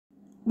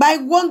My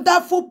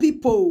wonderful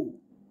people,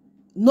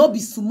 no be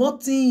small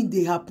thing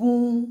dey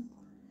happen.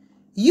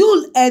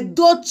 Yul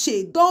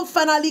Edochie don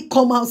finally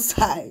come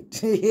outside.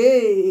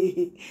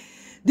 The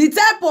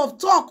type of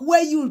talk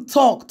where Yul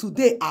talk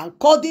today,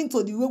 according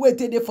to the way we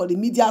take it for the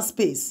media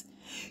space,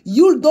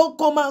 Yul don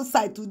come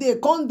outside today,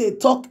 come dey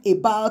talk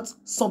about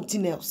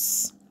something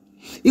else.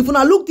 If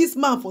una look this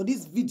man for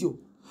this video,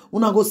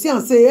 una go see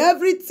and say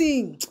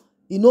everything,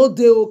 e no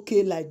dey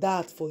okay like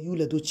that for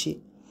Yul Edochie.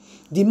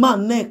 The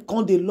man neck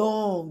come dey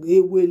long,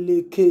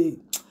 eweleke.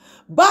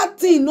 Bad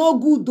thing no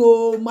good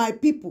oh, my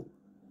people.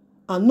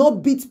 And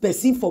not beat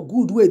person for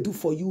good wey do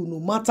for you, no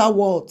matter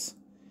what.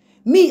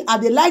 Me, I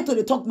dey like to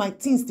dey talk my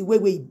things the way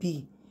e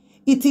be.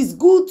 It is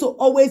good to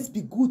always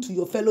be good to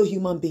your fellow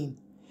human being.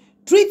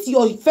 Treat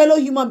your fellow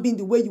human being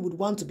the way you would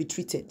want to be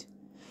treated.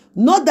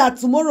 Not that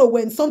tomorrow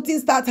when something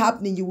starts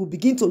happening, you will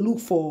begin to look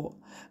for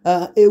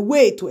a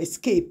way to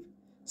escape.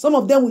 Some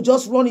of them will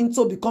just run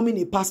into becoming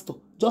a pastor,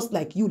 just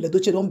like you,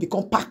 Edochie, don't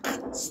become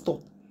pastor.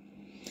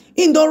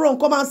 In don't run,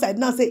 come outside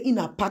now say in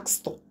a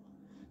pastor.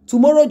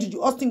 Tomorrow,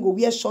 Juju Austin go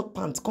wear short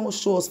pants, come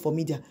show us for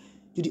media.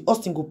 Juju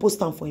Austin go post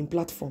them for him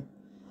platform.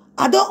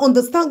 I don't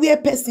understand where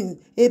a person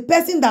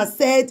that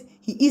said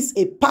he is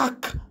a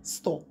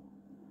pastor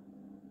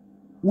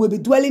will be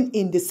dwelling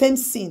in the same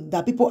sin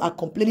that people are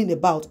complaining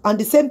about. And at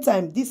the same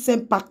time, this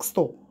same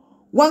pastor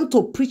want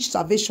to preach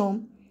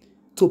salvation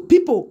to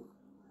people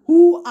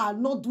who are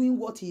not doing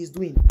what he is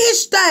doing.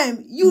 Each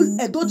time Yul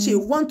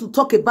Edochie want to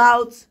talk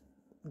about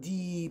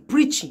the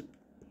preaching,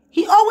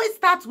 he always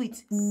starts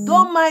with,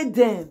 don't mind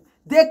them.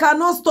 They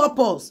cannot stop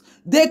us.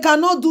 They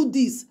cannot do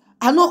this.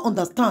 I don't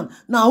understand.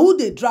 Now, who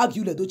they drag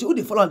Yul Edochie? Who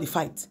they follow on the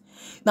fight?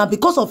 Now,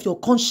 because of your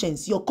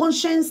conscience,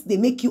 they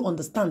make you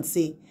understand,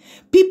 say,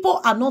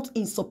 people are not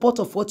in support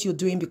of what you're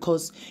doing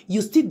because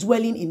you're still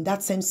dwelling in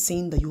that same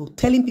sin that you're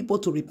telling people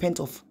to repent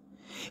of.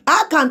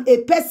 How can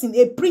a person,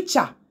 a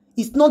preacher,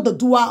 is not the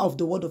doer of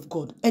the word of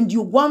God, and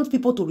you want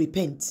people to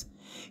repent?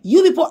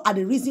 You people are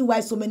the reason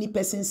why so many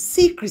persons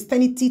see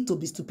Christianity to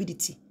be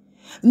stupidity.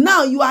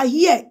 Now you are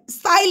here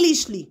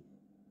stylishly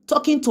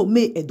talking to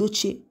May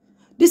Edochie.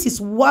 This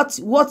is what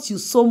you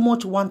so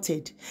much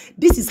wanted.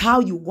 This is how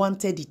you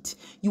wanted it.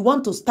 You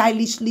want to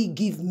stylishly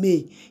give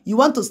May. You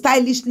want to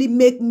stylishly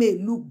make May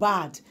look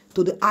bad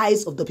to the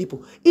eyes of the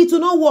people. It will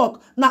not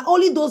work. Now,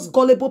 only those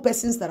gullible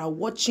persons that are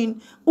watching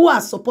who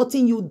are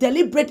supporting you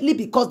deliberately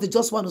because they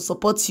just want to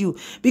support you,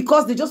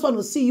 because they just want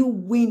to see you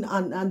win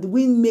and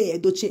win May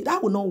Edochie.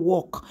 That will not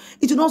work.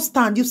 It will not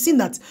stand. You've seen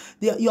that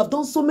you have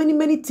done so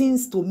many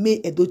things to May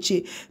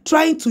Edochie,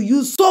 trying to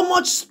use so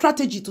much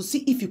strategy to see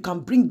if you can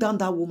bring down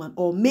that woman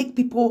or make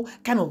people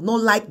kind of not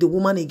like the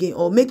woman again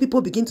or make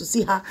people begin to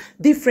see her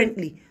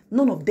differently.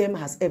 None of them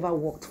has ever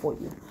worked for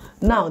you.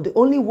 Now, the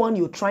only one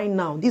you're trying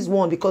now, this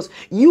one, because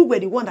you were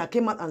the one that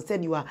came out and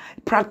said you are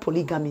proud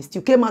polygamist.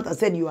 You came out and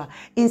said you are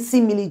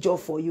insimili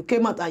Joffo. You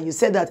came out and you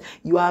said that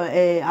you are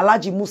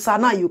Alaji Musa.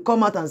 Now you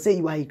come out and say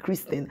you are a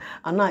Christian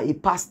and now a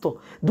pastor,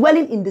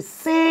 dwelling in the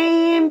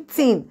same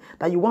thing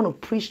that you want to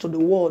preach to the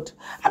world.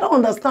 I don't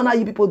understand how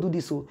you people do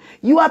this. So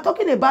you are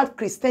talking about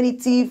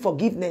Christianity,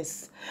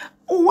 forgiveness.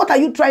 What are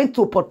you trying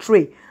to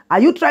portray? Are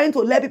you trying to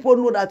let people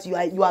know that you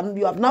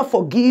have not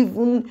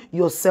forgiven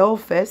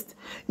yourself first?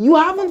 You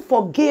haven't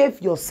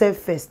forgave yourself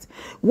first.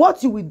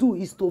 What you will do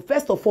is to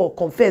first of all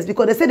confess,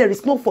 because they say there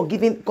is no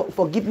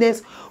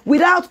forgiveness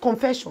without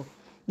confession.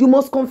 You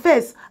must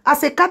confess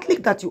as a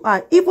Catholic that you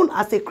are, even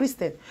as a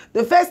Christian.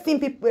 The first thing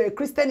people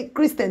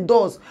Christian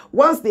does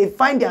once they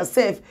find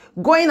themselves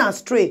going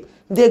astray,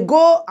 they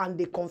go and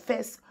they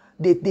confess.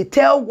 They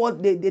tell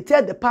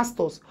the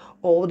pastors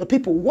or the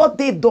people what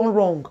they've done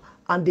wrong.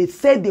 And they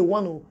say they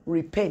want to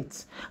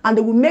repent. And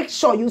they will make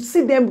sure you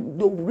see them,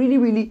 they'll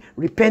really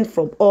repent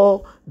from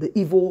all the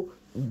evil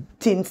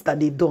things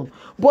that they've done.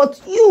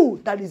 But you,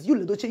 that is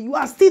Yul Edochie, you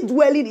are still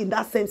dwelling in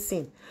that same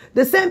sin.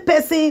 The same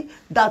person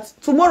that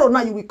tomorrow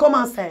now you will come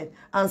outside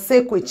and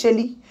say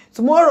Kwecheli.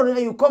 Tomorrow now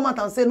you come out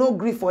and say no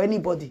grief for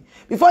anybody.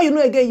 Before you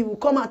know again, you will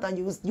come out and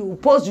you will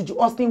post Juju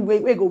Austin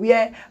where go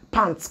wear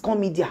pants,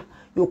 come media.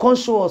 You can't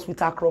show us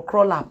with a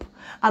crawl up.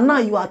 And now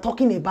you are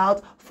talking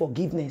about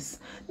forgiveness.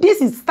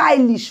 This is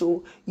stylish.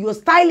 Oh. You're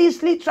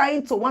stylishly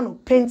trying to want to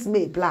paint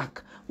me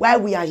black while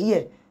we are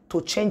here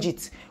to change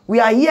it. We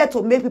are here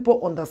to make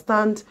people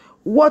understand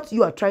what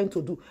you are trying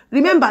to do.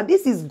 Remember,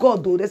 this is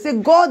God though. They say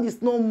God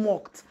is not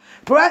mocked.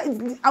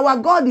 Our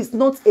God is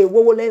not a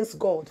violence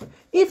God.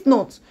 If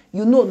not,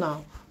 you know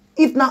now.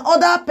 If now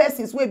other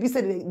persons will be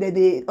said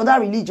the other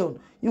religion,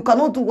 you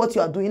cannot do what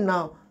you are doing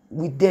now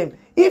with them.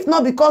 If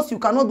not because you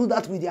cannot do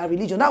that with their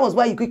religion. That was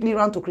why you quickly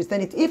ran to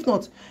Christianity. If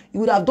not,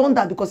 you would have done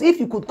that, because if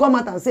you could come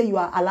out and say you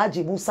are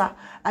Alaji Musa,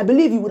 I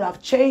believe you would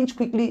have changed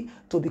quickly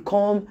to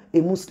become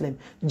a Muslim.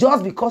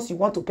 Just because you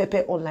want to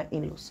pepper online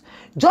in-laws.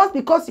 Just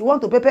because you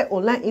want to pepper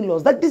online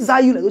in-laws. That this is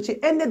how Yul Edochie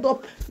ended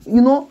up,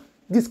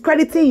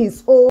 discrediting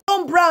his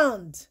own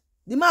brand.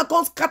 The man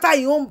can't scatter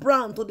his own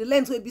brand to the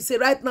length where he say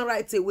right now,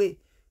 right away.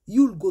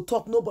 You'll go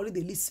talk, nobody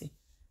they listen.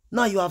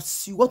 Now you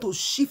want to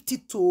shift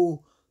it to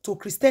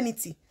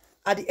Christianity.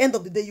 at the end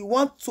of the day, you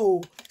want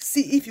to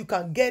see if you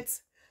can get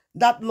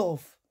that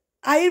love.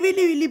 I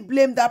really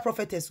blame that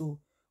prophetess who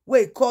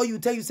call you,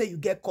 tell you, say you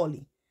get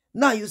calling.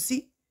 Now you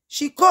see,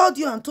 she called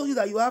you and told you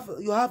that you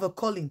have a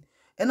calling,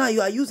 and now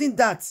you are using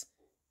that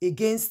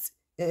against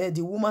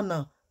the woman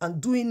now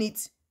and doing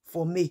it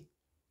for me.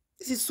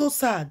 This is so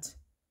sad.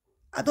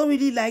 I don't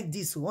really like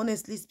this,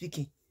 honestly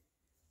speaking,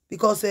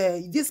 because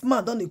this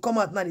man don't come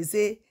out now, they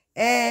say,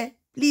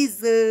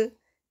 please,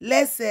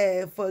 let's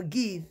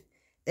forgive.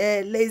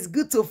 It's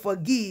good to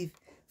forgive.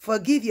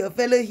 Forgive your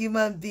fellow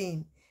human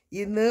being.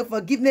 You know,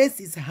 forgiveness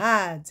is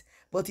hard,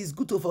 but it's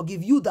good to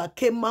forgive. You that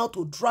came out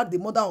to drag the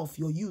mother of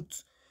your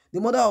youth, the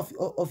mother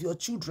of your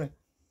children.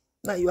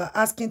 Now you are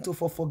asking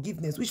for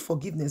forgiveness. Which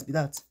forgiveness be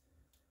that?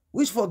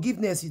 Which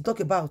forgiveness you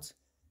talk about?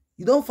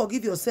 You don't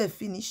forgive yourself,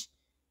 finish.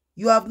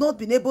 You have not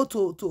been able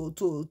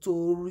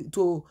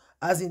to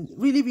as in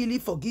really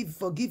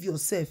forgive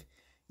yourself.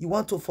 You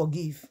want to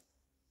forgive.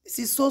 This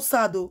is so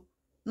sad though.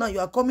 Now you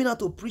are coming out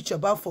to preach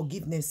about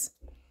forgiveness,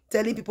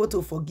 telling people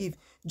to forgive.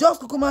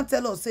 Just come and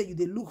tell us, say you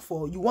they look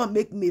for, you want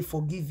make me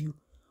forgive you.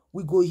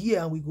 We go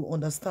here and we go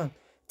understand.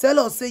 Tell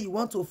us, say you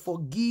want to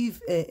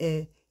forgive,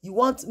 you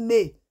want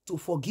me to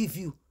forgive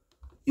you.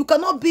 You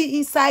cannot be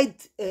inside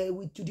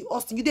with the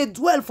Austin. You they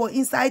dwell for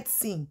inside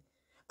sin,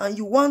 and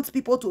you want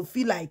people to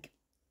feel like,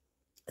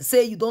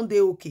 say you don't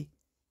dey okay.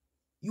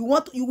 You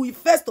will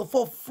first of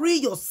all free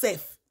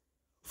yourself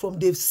from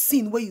the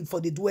sin where you for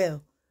the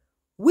dwell.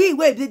 We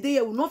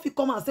will not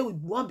come and say we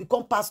want to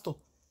become pastor.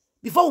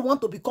 Before we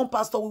want to become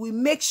pastor, we will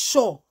make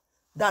sure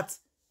that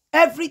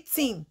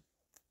everything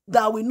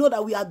that we know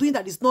that we are doing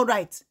that is not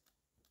right.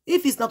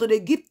 If it's not to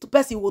give to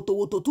person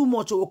woto too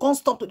much, we can't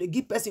stop to the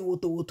give person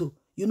woto.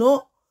 You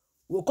know,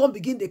 we can't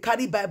begin the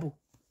carry Bible,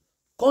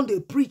 can't they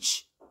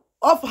preach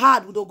off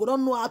hard. We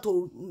don't know how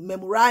to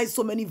memorize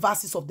so many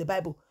verses of the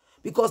Bible,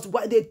 because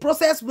the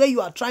process where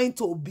you are trying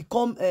to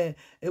become a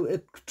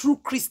true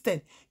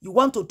Christian, you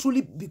want to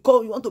truly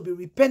become, you want to be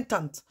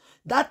repentant.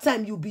 That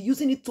time you'll be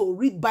using it to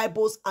read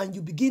Bibles and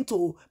you begin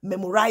to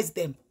memorize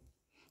them.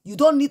 You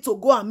don't need to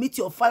go and meet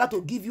your father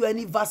to give you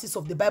any verses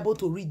of the Bible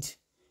to read.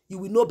 You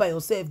will know by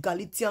yourself,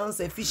 Galatians,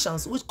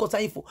 Ephesians, which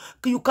concern you for.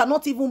 You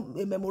cannot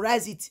even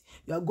memorize it.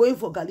 You are going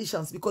for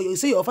Galatians because you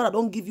say your father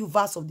don't give you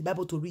verse of the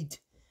Bible to read.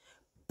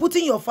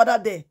 Putting your father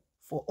there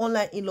for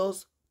online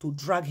in-laws to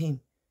drag him.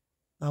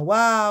 Now,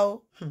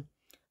 wow.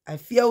 I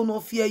fear or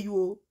not fear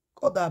you.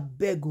 God, I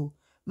beg you.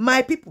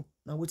 My people.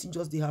 Now, waiting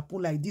just they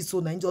happen like this, so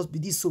now just be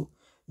this so.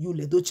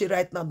 Yul Edochie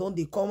right now, don't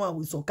they come out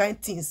with some kind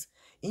things?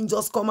 In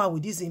just come out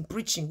with this in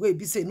preaching. Where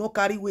be say no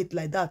carry weight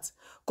like that.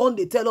 Come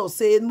they tell us,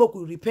 say, make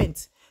we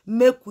repent.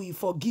 Make we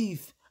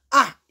forgive.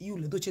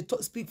 Yul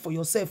Edochie, speak for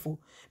yourself. Oh,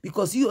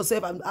 because you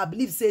yourself, I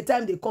believe, say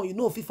time they come, you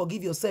know if you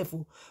forgive yourself.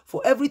 Oh,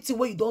 for everything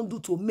what you don't do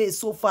to me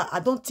so far, I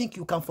don't think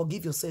you can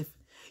forgive yourself.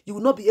 You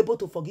will not be able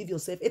to forgive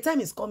yourself. A time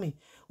is coming.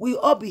 We will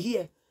all be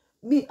here.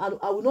 Me, I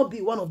will not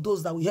be one of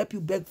those that will help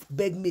you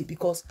beg me,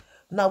 because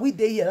now we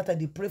day here that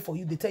they pray for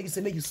you. They tell you,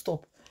 say, make you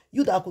stop.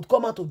 You that could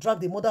come out to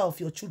drag the mother of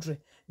your children,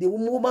 the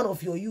woman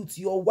of your youth,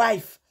 your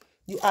wife.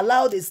 You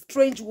allowed a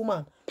strange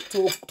woman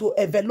to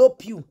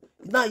envelop you.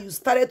 Now you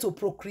started to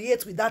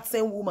procreate with that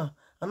same woman.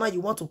 And now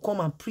you want to come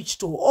and preach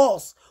to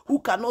us who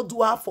cannot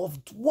do half of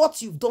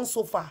what you've done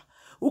so far.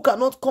 Who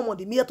cannot come on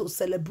the mirror to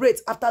celebrate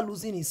after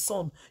losing his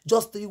son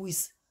just 3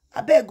 weeks.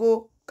 I beg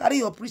go, carry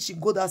your preaching,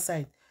 go that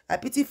side. I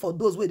pity for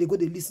those where they go,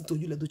 they listen to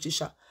Yul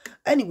Edochie.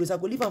 Anyways, I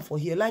go leave them for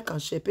here. Like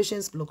and share.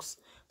 Patience Blogs.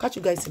 Catch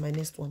you guys in my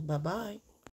next one. Bye-bye.